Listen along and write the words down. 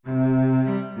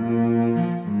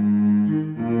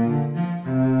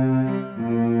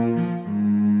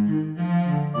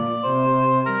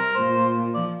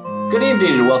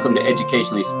evening and welcome to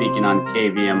Educationally Speaking on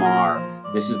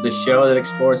KVMR. This is the show that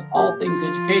explores all things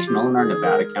educational in our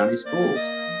Nevada County schools.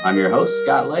 I'm your host,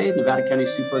 Scott Lay, Nevada County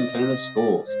Superintendent of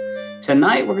Schools.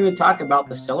 Tonight, we're going to talk about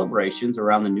the celebrations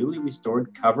around the newly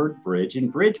restored covered bridge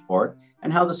in Bridgeport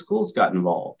and how the schools got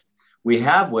involved. We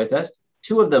have with us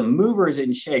two of the movers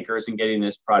and shakers in getting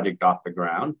this project off the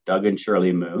ground, Doug and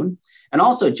Shirley Moon. And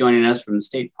also joining us from the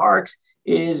state parks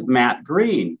is Matt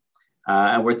Green.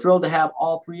 And we're thrilled to have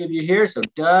all three of you here. So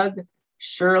Doug,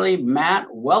 Shirley, Matt,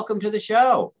 welcome to the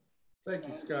show. Thank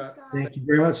you, Scott. Thank you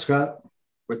very much, Scott.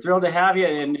 We're thrilled to have you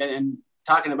and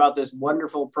talking about this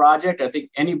wonderful project. I think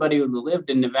anybody who lived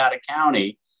in Nevada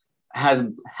County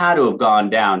has had to have gone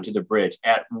down to the bridge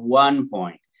at one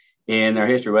point in their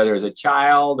history, whether as a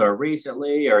child or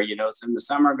recently, or, in the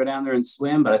summer, go down there and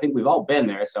swim. But I think we've all been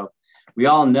there, so we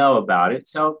all know about it.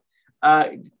 So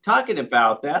talking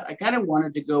about that, I kind of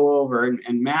wanted to go over,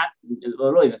 and Matt,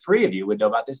 really the three of you would know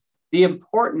about this, the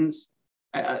importance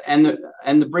and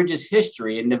the bridge's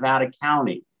history in Nevada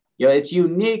County. It's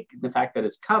unique, the fact that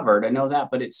it's covered, I know that,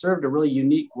 but it served a really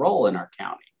unique role in our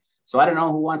county. So I don't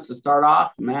know who wants to start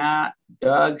off. Matt,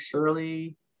 Doug,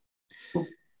 Shirley.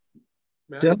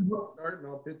 Matt, I'll start and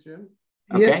I'll pitch in.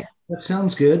 Okay. Yeah, that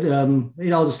sounds good.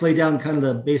 I'll just lay down kind of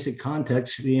the basic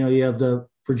context. You have the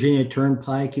Virginia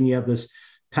Turnpike, and you have this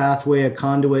pathway, a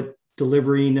conduit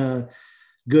delivering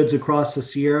goods across the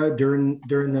Sierra during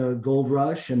the gold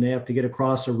rush, and they have to get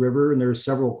across a river. And there's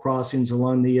several crossings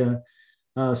along the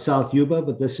South Yuba,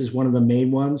 but this is one of the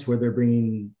main ones where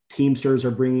Teamsters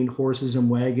are bringing horses and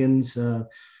wagons.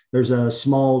 There's a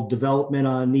small development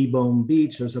on Kneebone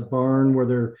Beach. There's a barn where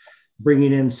they're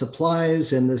bringing in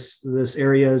supplies, and this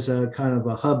area is a kind of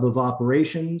a hub of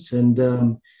operations. And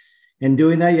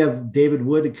doing that, you have David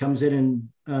Wood that comes in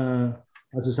and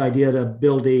has this idea to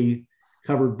build a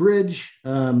covered bridge.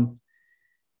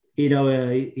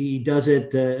 He does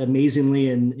it amazingly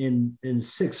in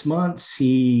 6 months.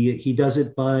 He does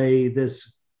it by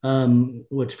this,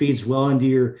 which feeds well into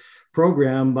your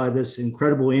program, by this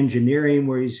incredible engineering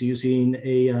where he's using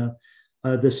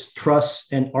this truss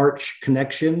and arch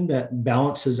connection that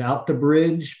balances out the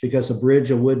bridge, because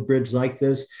a wood bridge like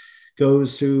this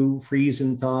goes through freeze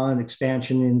and thaw and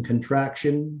expansion and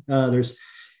contraction. There's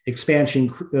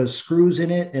expansion screws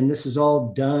in it, and this is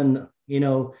all done,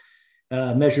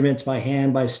 measurements by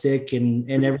hand, by stick,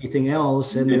 and everything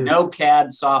else. And no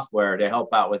CAD software to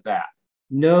help out with that.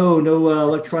 No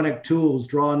electronic tools,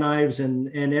 draw knives,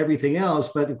 and everything else.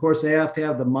 But of course, they have to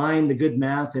have the mind, the good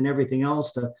math, and everything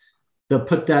else to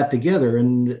put that together.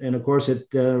 And of course, it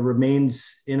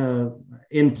remains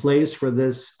in place for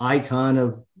this icon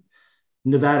of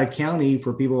Nevada County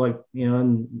for people like,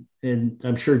 and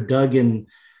I'm sure Doug and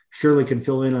Shirley can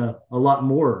fill in a lot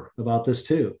more about this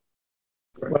too.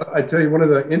 Well, I tell you, one of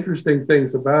the interesting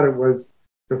things about it was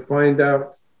to find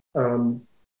out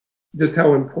just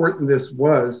how important this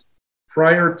was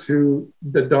prior to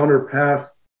the Donner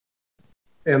Pass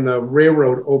and the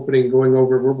railroad opening going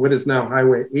over what is now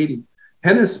Highway 80.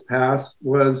 Hennis Pass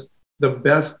was the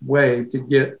best way to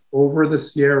get over the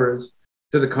Sierras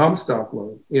to the Comstock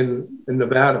Lode in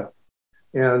Nevada.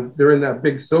 And during that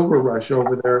big silver rush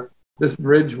over there, this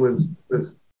bridge was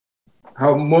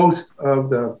how most of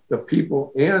the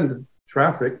people and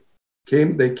traffic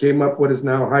came up what is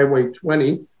now Highway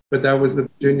 20, but that was the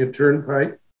Virginia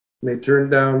Turnpike. And they turned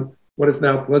down what is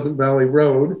now Pleasant Valley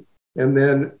Road. And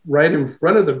then right in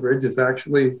front of the bridge is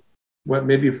actually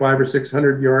maybe 500 or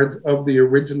 600 yards of the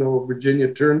original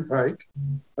Virginia Turnpike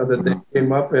that they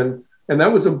came up. And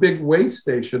that was a big way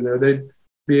station there. They'd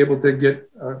be able to get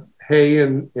hay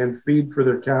and feed for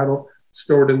their cattle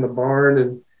stored in the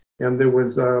barn. And there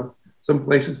was some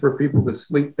places for people to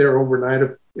sleep there overnight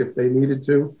if they needed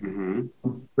to. Mm-hmm.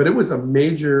 But it was the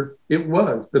major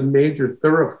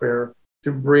thoroughfare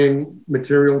to bring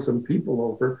materials and people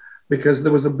over, because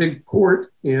there was a big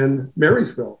port in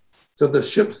Marysville. So the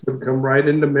ships would come right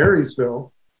into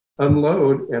Marysville,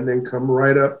 unload, and then come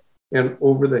right up and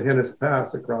over the Hennis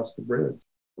Pass across the bridge.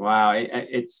 Wow,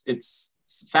 it's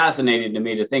fascinating to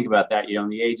me to think about that. In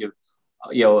the age of,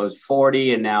 it was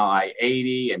 40 and now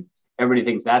I-80, and everybody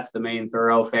thinks that's the main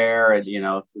thoroughfare, and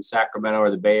through Sacramento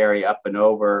or the Bay Area up and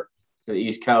over to the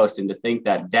East Coast, and to think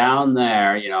that down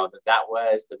there, that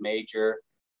was the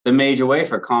major way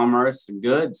for commerce and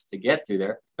goods to get through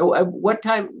there. What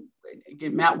time,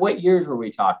 Matt? What years were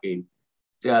we talking?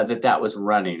 That was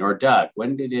running, or Doug,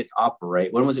 when did it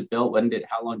operate? When was it built?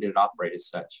 How long did it operate as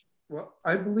such? Well,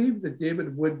 I believe that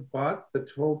David Wood bought the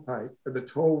toll pipe or the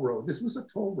toll road. This was a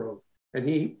toll road, and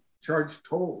he charged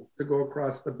toll to go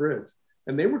across the bridge,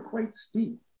 and they were quite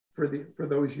steep for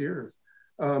those years.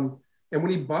 And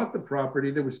when he bought the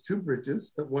property, there was two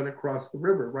bridges that went across the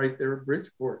river right there at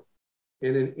Bridgeport.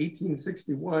 And in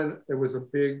 1861, there was a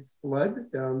big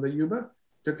flood down the Yuba,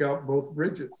 took out both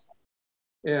bridges.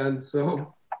 And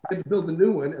so I had to build a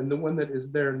new one. And the one that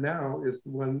is there now is the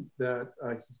one that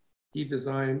he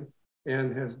designed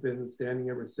and has been standing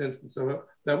ever since. And so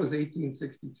that was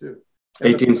 1862.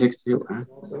 1862.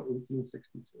 Also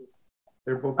 1862.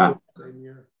 They're both built the same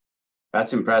year.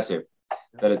 That's impressive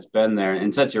that it's been there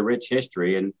in such a rich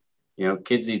history. And, you know,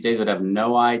 kids these days would have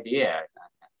no idea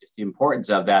just the importance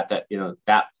of that, you know,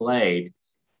 that played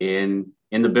in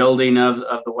the building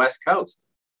of the West Coast.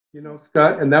 You know,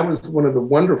 Scott, and that was one of the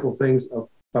wonderful things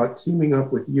about teaming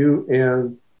up with you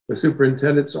and the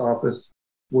superintendent's office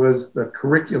was the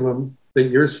curriculum that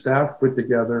your staff put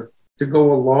together to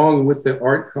go along with the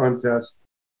art contest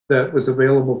that was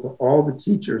available to all the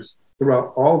teachers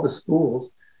throughout all the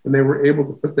schools. And they were able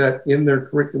to put that in their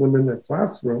curriculum in their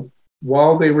classroom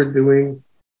while they were doing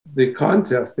the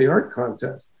contest, the art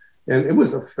contest. And it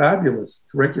was a fabulous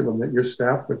curriculum that your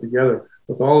staff put together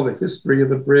with all the history of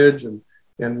the bridge and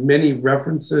many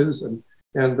references. And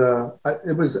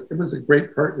it was a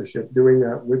great partnership doing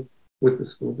that with the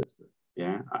school district.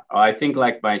 Yeah, I think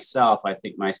like myself, I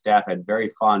think my staff had very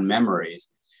fond memories,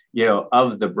 you know,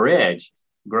 of the bridge.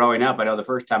 Growing up, I know the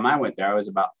first time I went there, I was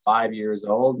about 5 years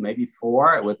old, maybe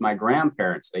 4, with my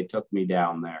grandparents. They took me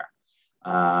down there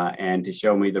and to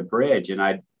show me the bridge. And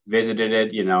I visited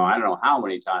it, you know, I don't know how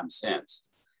many times since.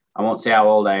 I won't say how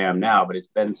old I am now, but it's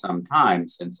been some time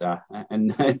since from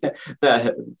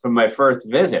my first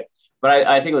visit. But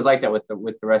I think it was like that with the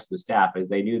rest of the staff, as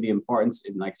they knew the importance,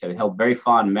 and like I said, it held very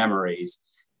fond memories,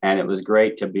 and it was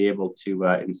great to be able to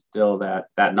instill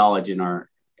that knowledge in our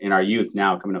youth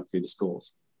now coming up through the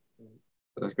schools.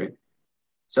 So that's great.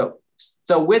 So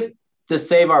with the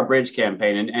Save Our Bridge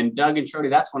campaign, and Doug and Shirley,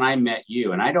 that's when I met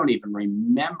you, and I don't even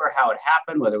remember how it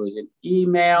happened, whether it was an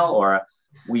email or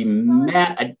we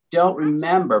met. I don't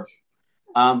remember,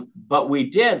 but we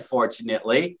did,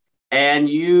 fortunately. And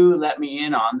you let me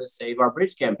in on the Save Our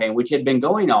Bridge campaign, which had been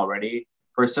going already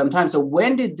for some time. So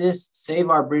when did this Save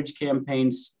Our Bridge campaign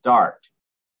start?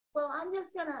 Well, I'm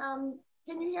just gonna,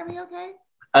 can you hear me okay?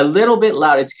 A little bit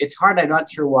loud. It's hard. I'm not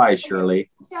sure why,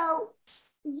 Shirley. Okay. So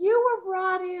you were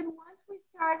brought in once we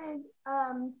started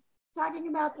talking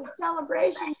about the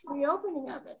celebration for the opening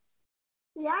of it.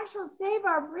 The actual Save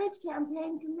Our Bridge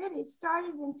campaign committee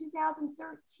started in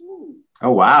 2013.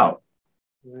 Oh, wow.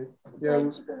 Right. Yeah,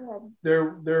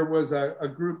 there was a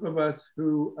group of us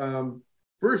who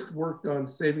first worked on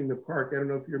saving the park. I don't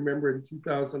know if you remember, in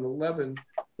 2011,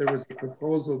 there was a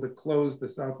proposal to close the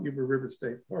South Yuba River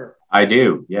State Park. I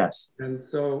do, yes. And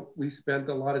so we spent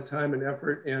a lot of time and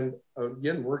effort and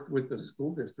again, worked with the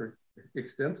school district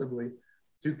extensively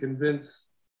to convince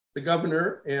the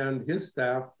governor and his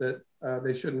staff that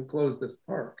they shouldn't close this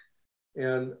park.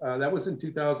 And that was in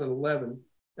 2011.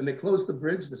 And they closed the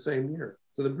bridge the same year.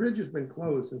 So the bridge has been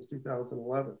closed since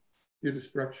 2011 due to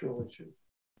structural issues.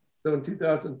 So in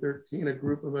 2013, a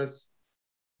group of us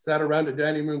sat around a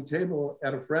dining room table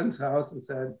at a friend's house and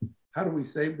said, how do we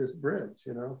save this bridge,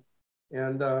 you know?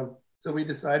 And so we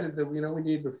decided that, you know, we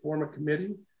needed to form a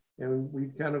committee, and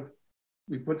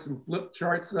we put some flip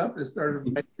charts up and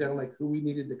started writing down like who we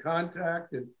needed to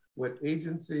contact and what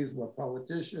agencies, what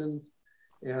politicians.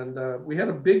 And we had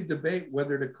a big debate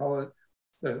whether to call it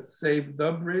the Save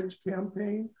the Bridge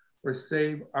campaign or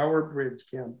Save Our Bridge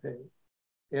campaign.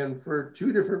 And for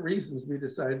two different reasons, we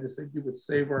decided to say do the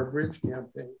Save Our Bridge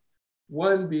campaign.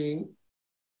 One being,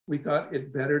 we thought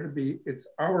it better to be, it's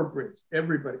our bridge.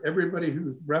 Everybody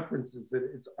who references it,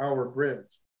 it's our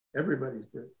bridge, everybody's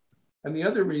bridge. And the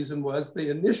other reason was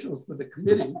the initials for the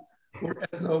committee were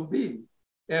SOB.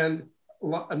 And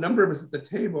a number of us at the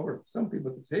table, or some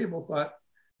people at the table, thought,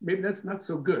 maybe that's not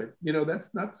so good. You know,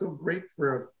 that's not so great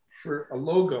for a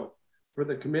logo for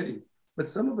the committee. But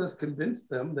some of us convinced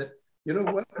them that, you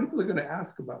know what, people are going to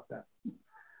ask about that.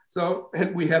 So,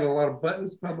 and we had a lot of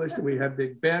buttons published, and we had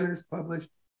big banners published,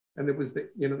 and it was the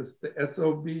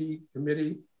SOB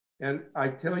committee. And I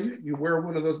tell you, you wear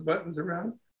one of those buttons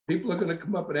around, people are going to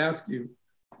come up and ask you,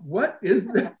 what is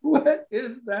that? What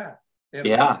is that? And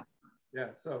yeah. Yeah.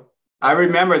 So I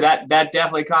remember that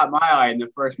definitely caught my eye in the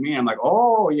first meeting. I'm like,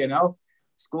 oh, you know,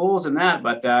 schools and that.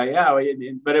 But yeah,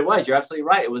 but you're absolutely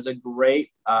right. It was a great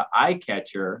eye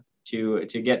catcher to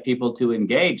get people to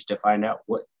engage, to find out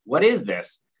what is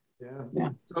this? Yeah.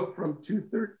 So from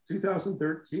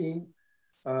 2013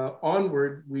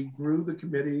 onward, we grew the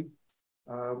committee.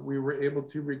 We were able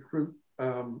to recruit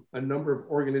a number of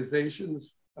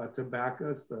organizations to back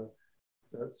us, the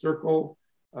Circle,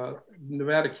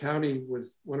 Nevada County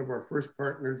was one of our first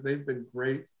partners. They've been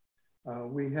great.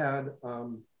 We had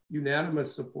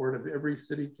unanimous support of every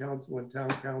city council and town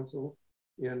council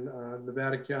in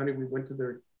Nevada County. We went to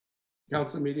their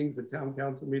council meetings and town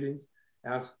council meetings,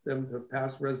 asked them to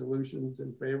pass resolutions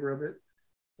in favor of it.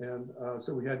 And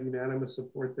so we had unanimous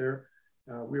support there.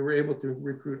 We were able to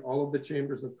recruit all of the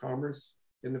chambers of commerce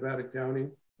in Nevada County,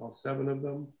 all 7 of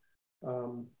them,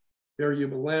 Fair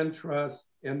Yuba Land Trust,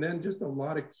 and then just a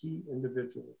lot of key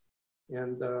individuals.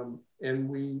 And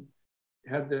we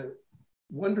had the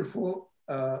wonderful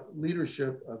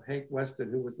leadership of Hank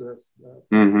Weston, who was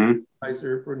the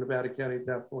advisor for Nevada County at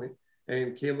that point,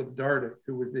 and Caleb Dardick,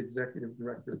 who was the executive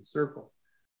director of Circle.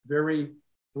 Very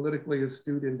politically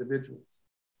astute individuals.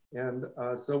 And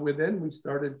so then we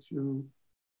started to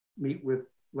meet with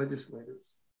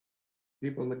legislators,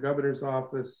 people in the governor's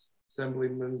office,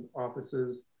 assemblyman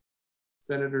offices,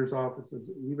 senators' offices,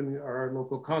 even our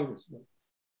local congressmen.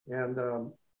 And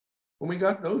when we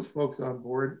got those folks on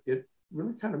board, it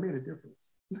really kind of made a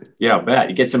difference. Yeah, I bet.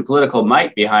 You get some political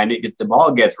might behind it, get the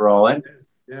ball gets rolling.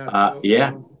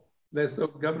 So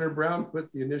Governor Brown put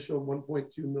the initial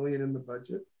 $1.2 million in the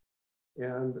budget.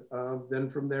 And then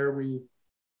from there, we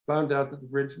found out that the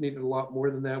bridge needed a lot more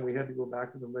than that. We had to go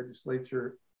back to the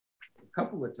legislature a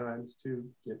couple of times to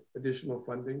get additional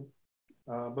funding,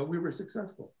 but we were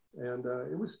successful, and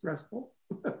it was stressful.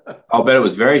 I'll bet it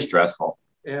was very stressful.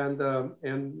 And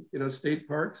you know, State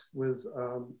Parks was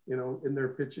you know, in their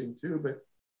pitching too, but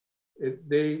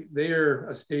they are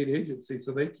a state agency,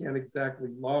 so they can't exactly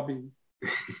lobby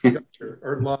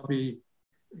or lobby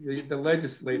the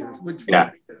legislators, which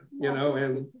you know,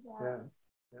 and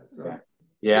so.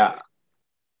 Yeah.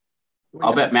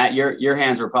 I'll bet, Matt, your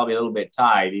hands were probably a little bit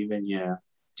tied, even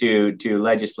to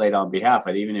legislate on behalf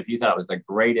of it, even if you thought it was the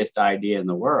greatest idea in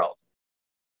the world.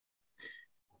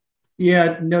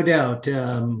 Yeah, no doubt.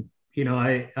 You know,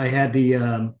 I had the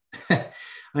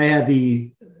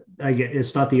I guess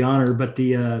it's not the honor, but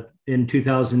in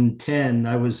 2010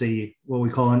 I was what we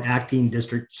call an acting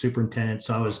district superintendent.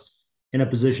 So I was in a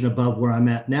position above where I'm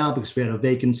at now because we had a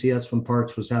vacancy. That's when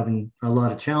Parks was having a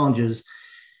lot of challenges.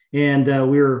 And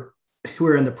we were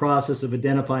in the process of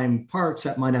identifying parks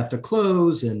that might have to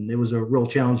close, and it was a real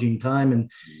challenging time. And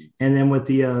then with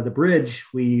the bridge,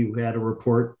 we had a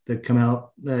report that came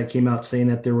out saying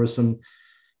that there was some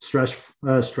stress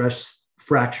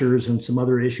fractures and some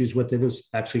other issues with it. It was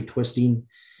actually twisting,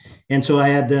 and so I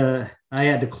had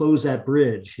to close that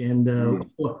bridge. And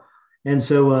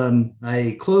so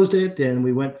I closed it, and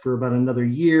we went for about another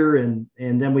year, and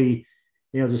then we.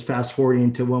 You know, just fast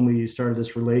forwarding to when we started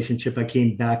this relationship, I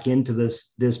came back into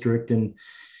this district, and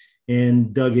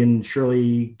Doug and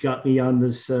Shirley got me on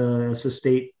this as a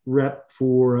state rep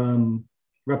for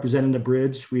representing the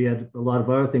bridge. We had a lot of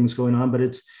other things going on, but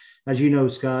it's, as you know,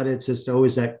 Scott, it's just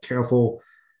always that careful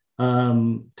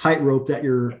tightrope that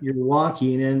you're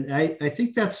walking. And I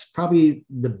think that's probably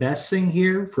the best thing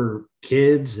here for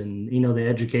kids and, you know, the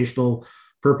educational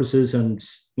purposes and,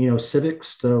 you know,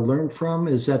 civics to learn from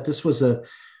is that this was I've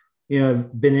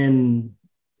been in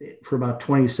for about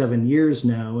 27 years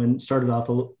now and started off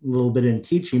a little bit in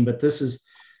teaching, but this was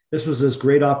this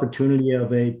great opportunity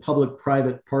of a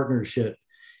public-private partnership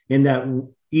in that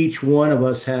each one of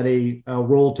us had a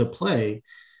role to play.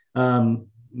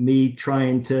 Me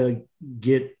trying to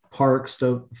get Parks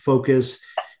to focus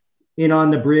in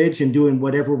on the bridge and doing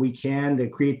whatever we can to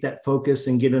create that focus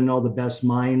and get in all the best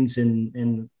minds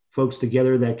and folks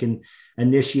together that can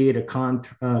initiate a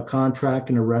contract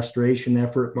and a restoration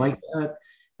effort like that.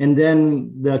 And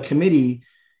then the committee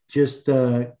just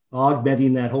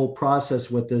augmenting that whole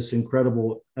process with this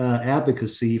incredible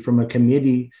advocacy from a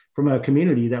community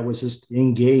that was just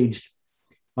engaged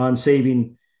on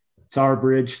saving. It's our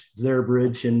bridge, their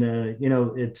bridge. And, you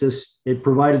know, it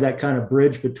provided that kind of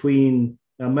bridge between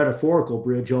a metaphorical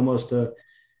bridge almost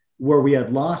where we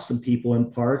had lost some people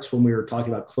in Parks when we were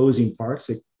talking about closing Parks.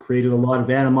 It created a lot of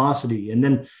animosity. And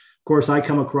then, of course, I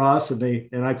come across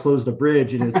and I close the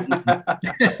bridge, and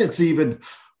it's even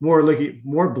more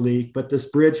bleak. But this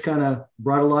bridge kind of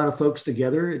brought a lot of folks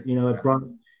together. You know, it brought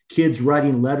kids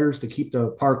writing letters to keep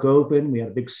the park open. We had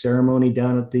a big ceremony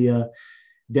down at the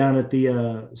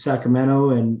Sacramento,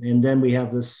 and then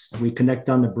we connect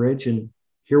on the bridge, and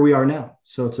here we are now.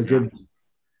 So it's a good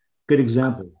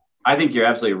example. I think you're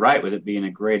absolutely right with it being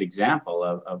a great example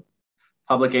of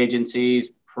public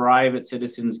agencies, private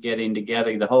citizens getting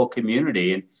together, the whole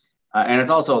community. And it's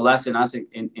also a lesson us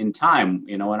in time.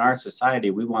 You know, in our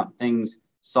society, we want things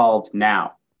solved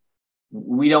now.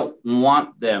 We don't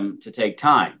want them to take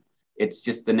time. it's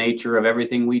just the nature of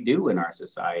everything we do in our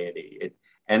society.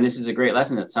 And this is a great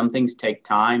lesson that some things take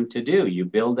time to do. You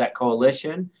build that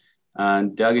coalition.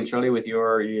 Doug and Shirley, with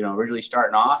your, originally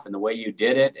starting off and the way you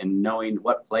did it and knowing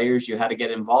what players you had to get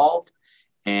involved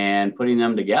and putting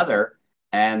them together.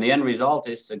 And the end result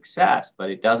is success, but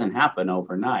it doesn't happen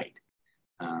overnight.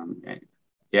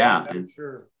 Yeah. I'm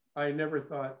sure. I never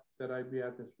thought that I'd be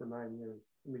at this for 9 years.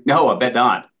 No, I bet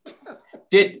not.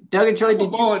 Did Doug and Shirley,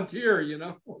 did you volunteer,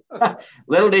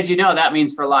 Little did you know that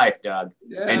means for life, Doug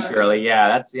and Shirley. Yeah,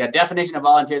 that's the definition of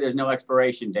volunteer. There's no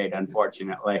expiration date,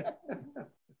 unfortunately.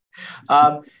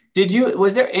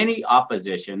 Was there any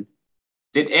opposition?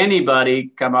 Did anybody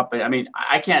come up? I mean,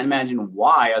 I can't imagine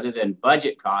why other than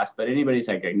budget costs, but anybody's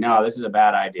like, no, this is a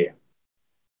bad idea.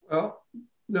 Well,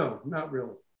 no, not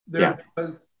really. There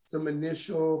was some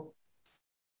initial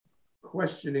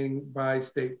questioning by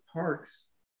state parks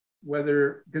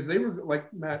whether, because they were,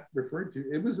 like Matt referred to,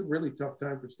 it was a really tough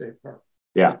time for state parks.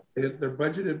 Yeah. Their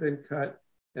budget had been cut.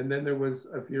 And then there was,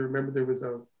 if you remember, there was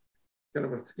a kind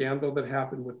of a scandal that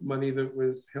happened with money that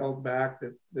was held back,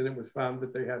 that then it was found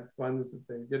that they had funds that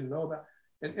they didn't know about.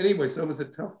 And anyway, so it was a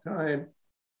tough time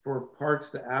for parks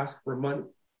to ask for money,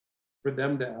 for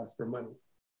them to ask for money.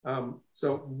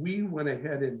 So we went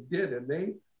ahead and did, and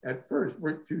they at first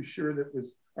weren't too sure that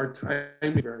was our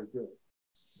timing very good.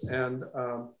 And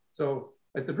so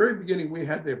at the very beginning, we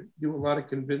had to do a lot of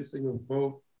convincing of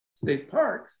both state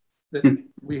parks that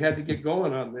we had to get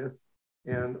going on this,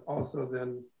 and also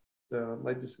then the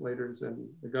legislators and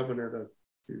the governor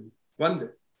to fund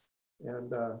it.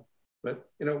 And but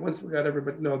once we got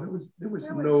everybody, no, there was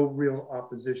no real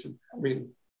opposition. I mean,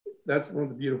 that's one of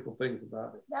the beautiful things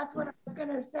about it. That's what I was going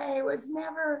to say. It was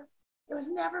never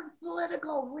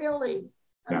political, really.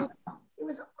 I mean, it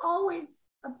was always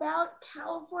about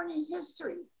California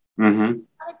history,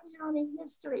 county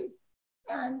history,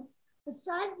 and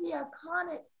besides the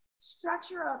iconic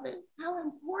structure of it, how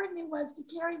important it was to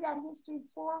carry that history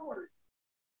forward.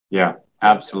 Yeah,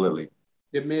 absolutely.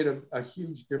 It made a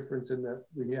huge difference in that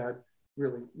we had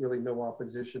really no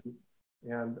opposition.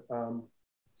 And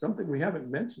something we haven't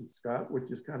mentioned, Scott,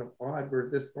 which is kind of odd, we're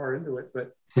this far into it,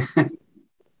 but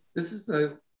this is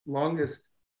the longest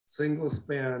single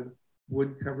span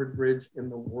wood covered bridge in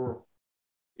the world.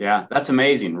 Yeah, that's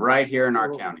amazing. Right here in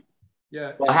our county.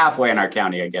 Yeah. Well, halfway in our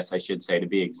county, I guess I should say, to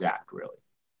be exact, really.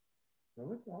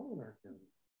 No, it's all in our county.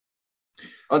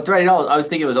 Oh, that's right. No, I was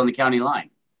thinking it was on the county line.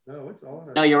 No, it's all in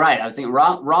our No, you're right. I was thinking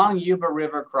wrong Yuba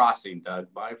River crossing, Doug.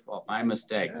 My fault. My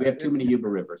mistake. We have too many Yuba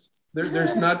Rivers.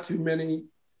 There's not too many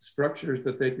structures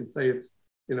that they can say it's,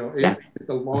 it's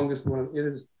the longest one.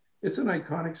 It's an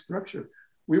iconic structure.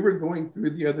 We were going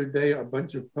through the other day a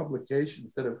bunch of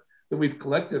publications that we've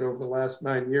collected over the last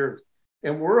 9 years.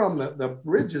 And we're on the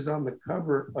bridge is on the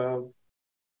cover of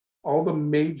all the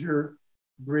major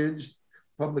bridge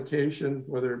publications,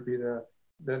 whether it be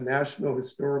the National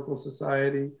Historical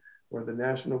Society or the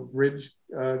National Bridge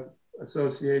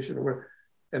Association, or whatever.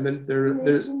 And then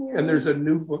there's a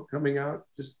new book coming out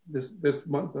just this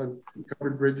month on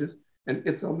covered bridges, and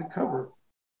it's on the cover.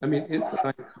 I mean, it's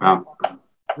an iconic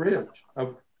bridge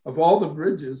of all the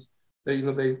bridges. They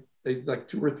like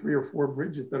 2 or 3 or 4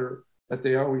 bridges that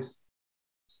they always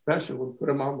special and put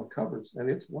them on the covers, and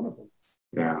it's one of them.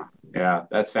 Yeah,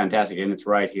 that's fantastic, and it's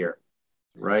right here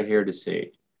to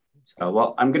see. So,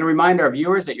 well, I'm going to remind our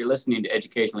viewers that you're listening to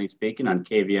Educationally Speaking on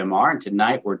KVMR, and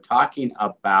tonight we're talking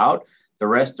about the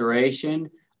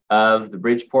restoration of the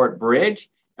Bridgeport Bridge,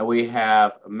 and we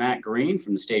have Matt Green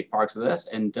from the State Parks with us,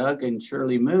 and Doug and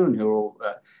Shirley Moon, who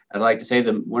I'd like to say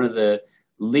one of the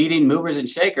leading movers and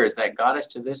shakers that got us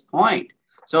to this point.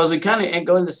 So as we kind of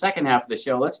go into the second half of the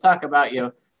show, let's talk about,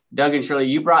 Doug and Shirley,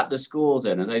 you brought the schools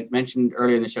in. As I mentioned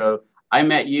earlier in the show, I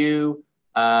met you.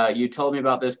 You told me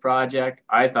about this project.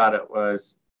 I thought it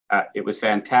was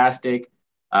fantastic.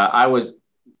 I was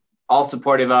all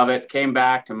supportive of it, came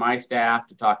back to my staff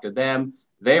to talk to them.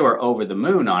 They were over the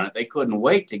moon on it. They couldn't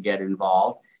wait to get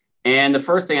involved. And the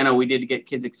first thing I know we did to get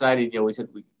kids excited, we said,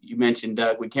 you mentioned,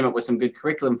 Doug, we came up with some good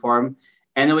curriculum for them.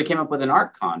 And then we came up with an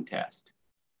art contest.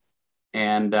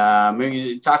 And maybe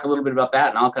you talk a little bit about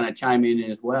that, and I'll kind of chime in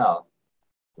as well.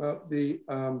 Well, the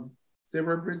Save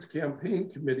Our Bridge Campaign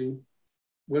Committee,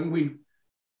 when we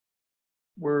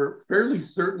were fairly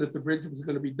certain that the bridge was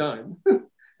going to be done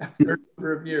after a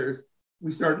number of years,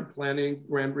 we started planning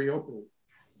grand reopening.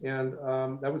 And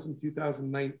that was in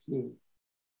 2019.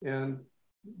 And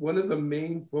one of the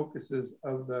main focuses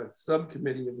of the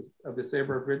subcommittee of the Save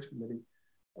Our Bridge Committee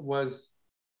was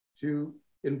to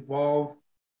involve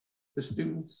the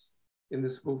students in the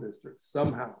school district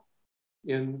somehow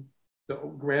in the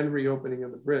grand reopening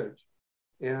of the bridge.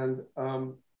 And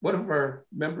one of our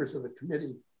members of the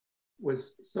committee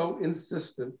was so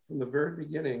insistent from the very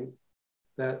beginning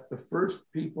that the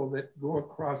first people that go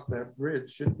across that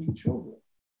bridge should be children,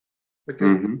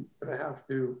 because they're going to have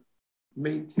to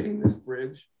maintain this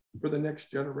bridge for the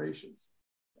next generations.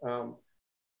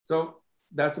 So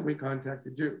that's what we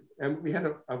contacted you. And we had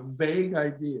a vague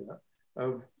idea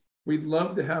of, we'd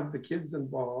love to have the kids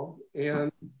involved,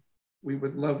 and we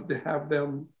would love to have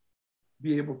them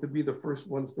be able to be the first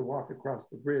ones to walk across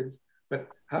the bridge. But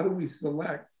how do we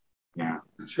select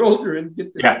children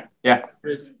get to the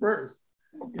bridge first?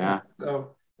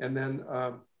 So, and then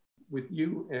with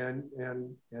you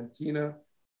and Tina,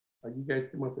 you guys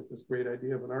came up with this great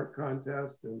idea of an art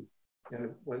contest, and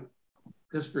it went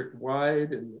district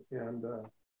wide, and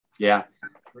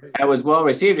it was well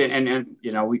received. And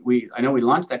you know, I know we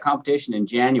launched that competition in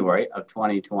January of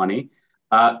 2020,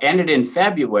 ended in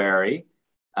February.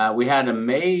 We had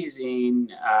amazing,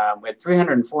 we had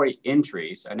 340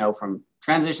 entries. I know from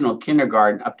transitional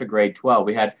kindergarten up to grade 12.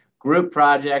 We had group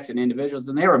projects and individuals,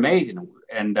 and they were amazing.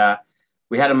 And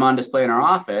we had them on display in our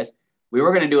office. We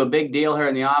were going to do a big deal here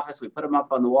in the office. We put them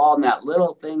up on the wall, and that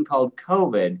little thing called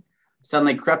COVID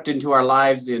suddenly crept into our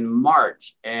lives in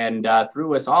March and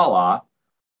threw us all off.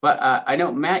 But I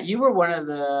know, Matt, you were one of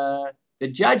the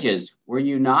judges, were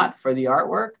you not, for the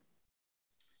artwork?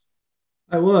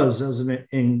 I was. That was an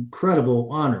incredible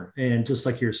honor. And just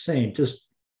like you're saying, just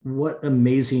what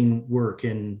amazing work.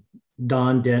 And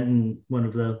Don Denton,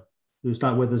 who's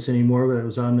not with us anymore, but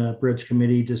was on the bridge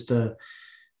committee, just had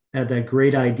that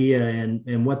great idea.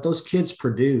 And what those kids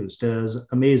produced is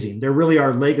amazing. They're really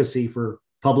our legacy for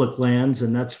public lands.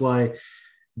 And that's why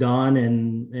Don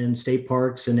and state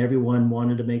parks and everyone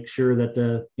wanted to make sure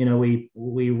that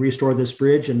we restore this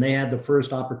bridge, and they had the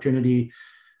first opportunity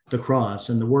to cross,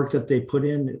 and the work that they put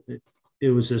in, it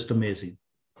was just amazing.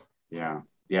 Yeah,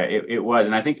 it was.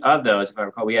 And I think of those, if I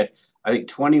recall, we had, I think,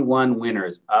 21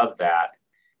 winners of that.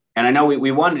 And I know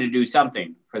we wanted to do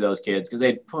something for those kids because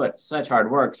they'd put such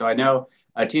hard work. So I know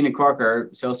Tina Corker,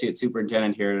 associate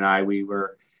superintendent here, and I, we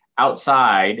were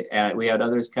outside, and we had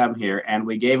others come here, and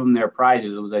we gave them their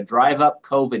prizes. It was a drive-up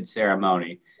COVID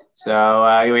ceremony.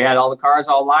 So we had all the cars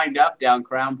all lined up down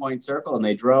Crown Point Circle, and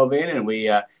they drove in, and we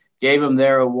gave them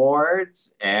their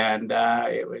awards, and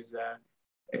it was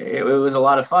a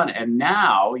lot of fun. And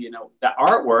now, you know, the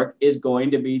artwork is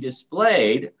going to be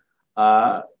displayed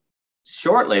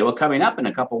shortly, coming up in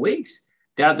a couple of weeks,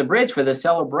 down at the bridge for the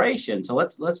celebration. So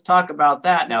let's talk about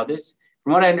that. Now, this,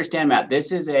 from what I understand, Matt,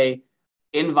 this is a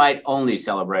invite-only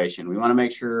celebration. We want to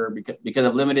make sure, because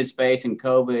of limited space and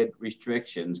COVID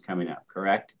restrictions coming up,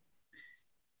 correct?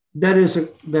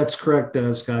 That's correct,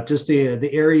 Scott. Just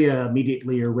the area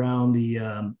immediately around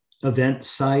the event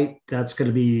site, that's going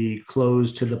to be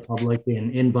closed to the public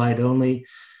and invite only.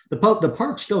 The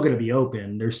park's still going to be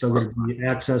open. There's still going to be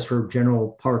access for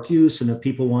general park use, and if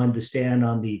people wanted to stand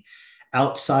on the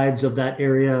outsides of that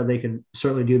area, they can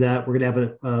certainly do that. We're going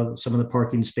to have some of the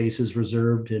parking spaces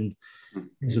reserved and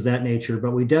things of that nature,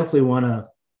 but we definitely want to,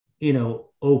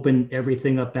 open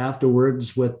everything up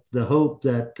afterwards with the hope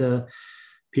that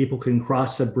people can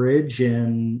cross the bridge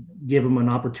and give them an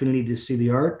opportunity to see the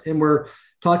art. And we're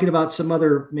talking about some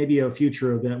other, maybe a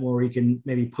future event where we can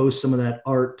maybe post some of that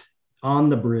art on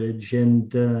the bridge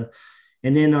and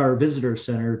in our visitor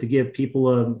center to give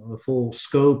people a full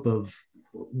scope of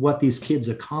what these kids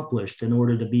accomplished in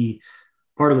order to be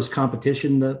part of this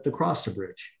competition to cross the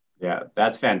bridge. Yeah,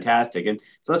 that's fantastic. And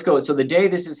so let's go. So the day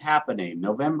this is happening,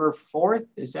 November 4th,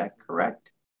 is that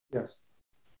correct? Yes.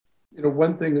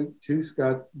 One thing too,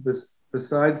 Scott,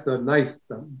 besides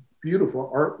the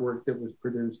beautiful artwork that was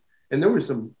produced, and there were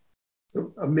some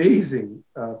amazing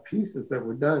pieces that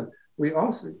were done.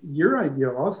 Your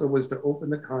idea also was to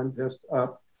open the contest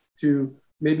up to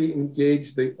maybe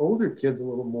engage the older kids a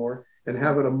little more and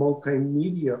have it a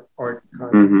multimedia art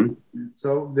contest.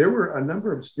 So there were a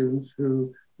number of students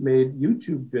who made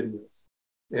YouTube videos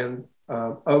and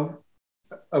of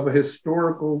a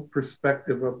historical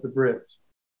perspective of the bridge.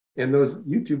 And those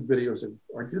YouTube videos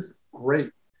are just great.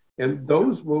 And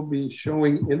those will be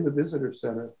showing in the visitor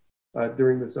center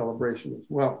during the celebration as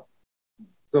well.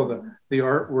 So the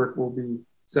artwork will be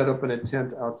set up in a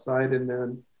tent outside, and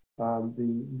then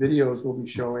the videos will be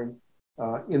showing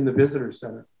in the visitor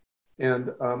center.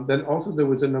 And then also there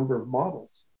was a number of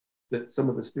models that some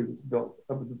of the students built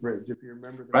of the bridge, if you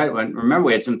remember. Right, remember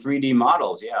we had some 3D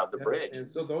models, of the bridge. And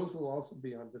so those will also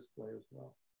be on display as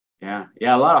well. Yeah,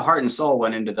 a lot of heart and soul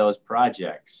went into those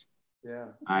projects. Yeah.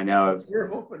 I know. We're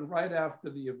hoping right after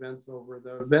the event's over,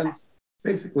 the event's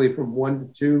basically from 1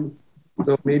 to 2,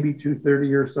 so maybe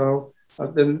 2:30 or so.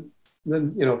 Then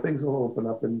then, things will open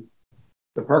up and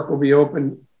the park will be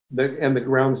open, and the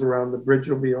grounds around the bridge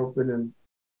will be open,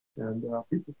 and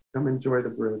people come enjoy the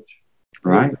bridge.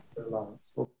 Right.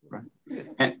 Right.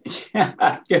 And,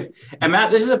 yeah, and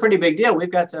Matt, this is a pretty big deal.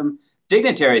 We've got some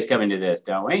dignitaries coming to this,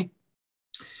 don't we?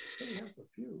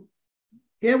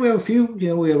 Yeah, we have a few.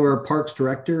 We have our parks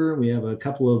director. We have a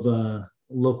couple of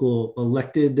local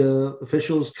elected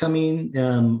officials coming.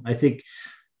 I think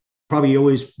probably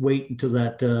always wait until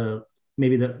that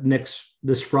maybe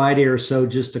this Friday or so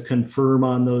just to confirm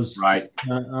on those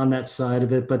on that side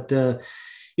of it. But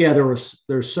yeah,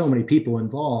 there's so many people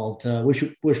involved. Wish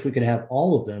we could have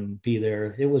all of them be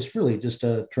there. It was really just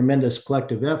a tremendous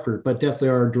collective effort. But definitely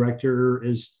our director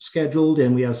is scheduled,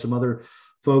 and we have some other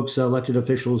folks, elected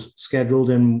officials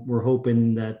scheduled, and we're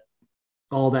hoping that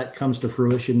all that comes to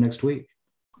fruition next week.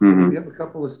 Mm-hmm. We have a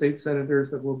couple of state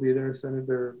senators that will be there.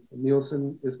 Senator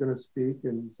Nielsen is going to speak,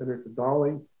 and Senator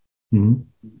Dolly. Mm-hmm.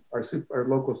 Our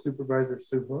local supervisor,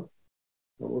 Sue Hook,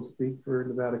 will speak for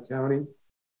Nevada County.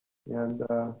 And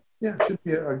yeah, it should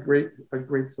be a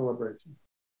great celebration.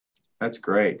 That's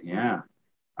great. Yeah,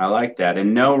 I like that.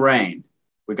 And no rain.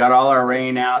 We got all our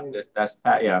rain out. That's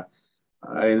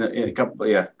in a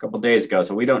couple days ago.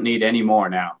 So we don't need any more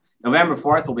now. November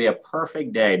 4th will be a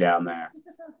perfect day down there.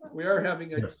 We are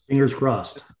having fingers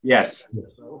crossed. Yes.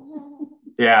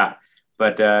 Yeah.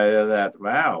 But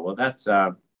wow. Well, that's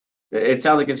it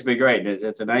sounds like it's gonna be great.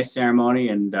 It's a nice ceremony,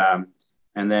 and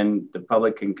then the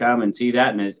public can come and see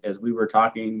that. And as we were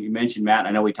talking, you mentioned, Matt,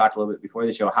 I know we talked a little bit before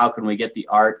the show, how can we get the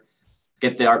art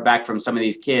back from some of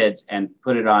these kids and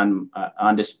put it on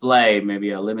display,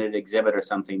 maybe a limited exhibit or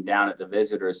something down at the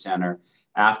visitor center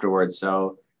afterwards,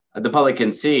 so the public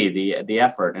can see the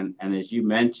effort. And as you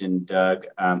mentioned, Doug,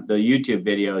 the YouTube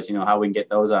videos, how we can get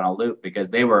those on a loop, because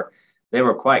they were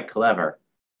quite clever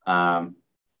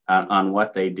on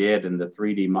what they did in the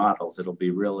 3D models. It'll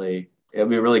be really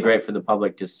great for the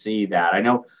public to see that. I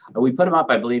know we put them up,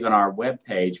 I believe, on our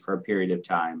webpage for a period of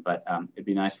time, but it'd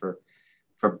be nice for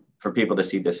people to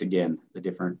see this again, the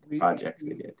different projects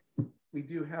they did. We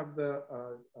do have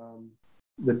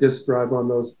the disk drive on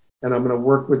those, and I'm going to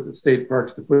work with the state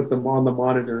parks to put them on the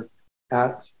monitor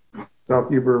at South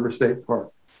Yuba River State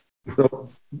Park. So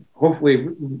hopefully,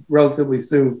 relatively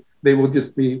soon, they will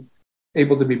just be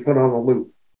able to be put on a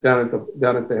loop down at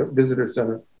the visitor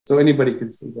center, so anybody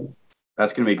can see them.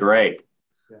 That's going to be great.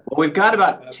 Yeah. Well, we've got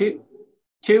about two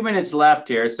minutes left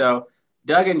here, so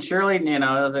Doug and Shirley,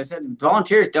 as I said,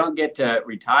 volunteers don't get to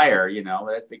retire.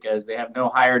 That's because they have no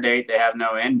hire date, they have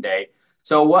no end date.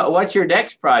 So what's your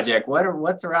next project?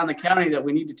 What's around the county that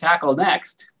we need to tackle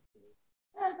next?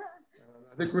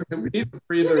 I think we need a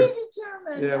breather.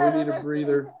 Yeah, we need a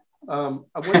breather.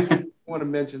 What I want to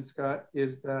mention, Scott,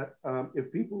 is that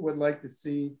if people would like to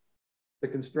see the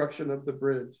construction of the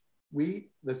bridge,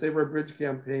 the Save Our Bridge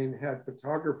campaign had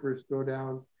photographers go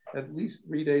down at least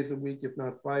 3 days a week, if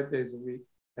not 5 days a week,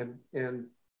 and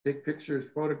take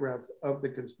photographs of the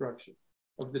construction,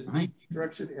 of the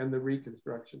deconstruction and the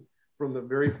reconstruction from the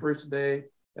very first day,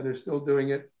 and they're still doing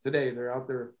it today. They're out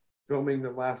there filming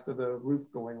the last of the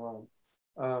roof going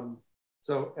on.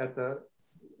 So at the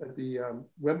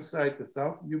website, the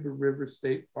South Yuba River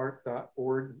State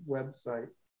Park.org website,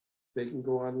 they can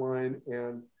go online,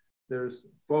 and there's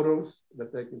photos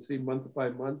that they can see month by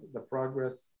month, the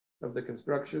progress of the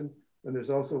construction. And there's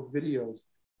also videos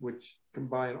which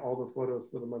combine all the photos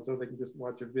for the month, so they can just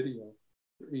watch a video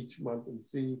for each month and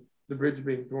see the bridge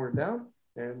being torn down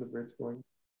and the bridge going.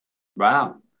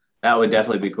 Wow, that would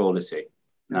definitely be cool to see.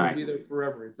 Nice. It'll be there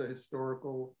forever. It's a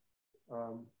historical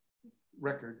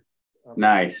record.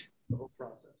 Nice. The whole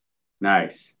process.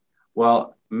 Nice.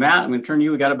 Well, Matt, I'm going to turn to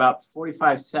you. We got about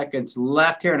 45 seconds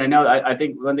left here, and I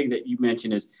think one thing that you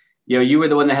mentioned is, you were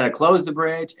the one that had to close the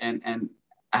bridge, and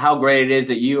how great it is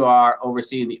that you are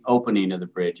overseeing the opening of the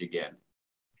bridge again.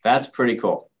 That's pretty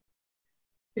cool.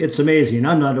 It's amazing.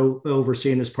 I'm not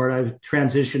overseeing this part. I've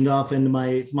transitioned off into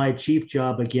my chief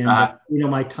job again. But,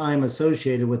 my time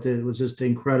associated with it was just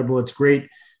incredible. It's great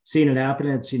seeing it happen.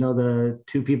 It's, the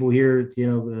two people here,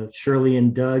 Shirley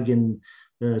and Doug and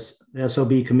the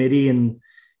SOB committee. And,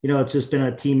 it's just been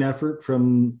a team effort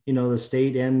from, the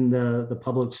state and the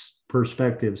public's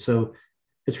perspective. So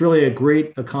it's really a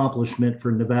great accomplishment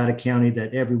for Nevada County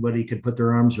that everybody could put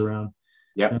their arms around.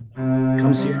 Yep.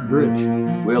 Come see our bridge.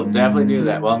 We'll definitely do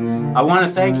that. Well, I want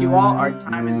to thank you all. Our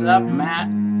time is up.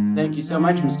 Matt, thank you so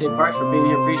much from State Parks for being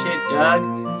here. Appreciate it.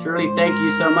 Doug, Shirley, thank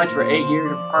you so much for 8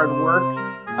 years of hard work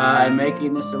and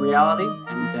making this a reality.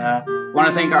 And want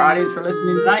to thank our audience for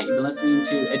listening tonight. You've been listening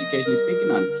to Educationally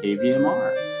Speaking on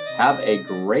KVMR. Have a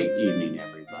great evening,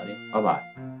 everybody. Bye-bye.